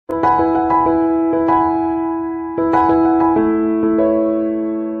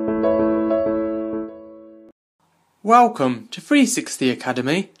Welcome to 360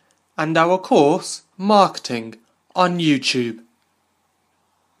 Academy and our course Marketing on YouTube.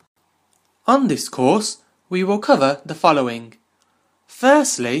 On this course, we will cover the following.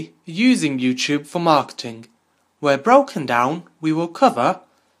 Firstly, using YouTube for marketing, where broken down we will cover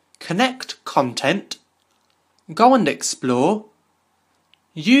connect content, go and explore,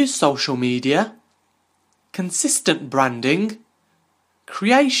 use social media, consistent branding,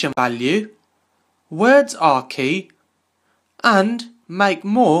 creation value, words are key, and make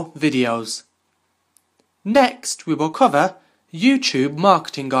more videos. Next, we will cover YouTube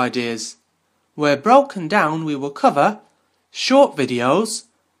marketing ideas, where broken down we will cover short videos,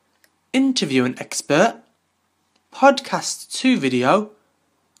 interview an expert, podcast to video,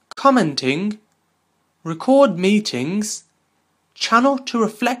 commenting, record meetings, channel to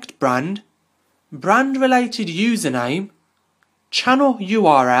reflect brand, brand related username, channel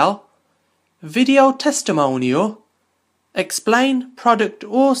URL, video testimonial, explain product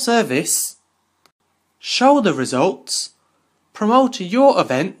or service, show the results, promote your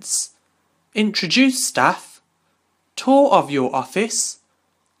events, introduce staff, tour of your office,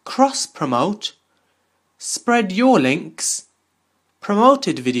 cross-promote, spread your links,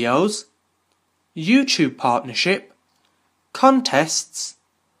 promoted videos, YouTube partnership, contests,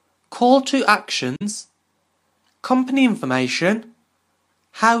 call to actions, company information,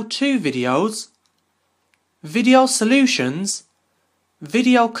 how-to videos, video solutions,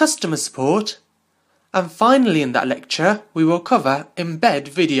 video customer support, and finally in that lecture we will cover embed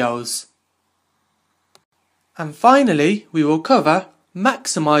videos. And finally we will cover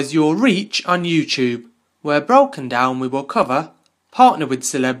maximize your reach on YouTube, where broken down we will cover partner with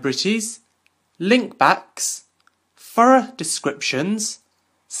celebrities, link backs, thorough descriptions,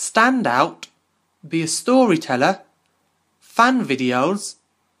 stand out, be a storyteller, fan videos,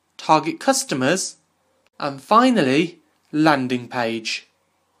 target customers, and finally landing page.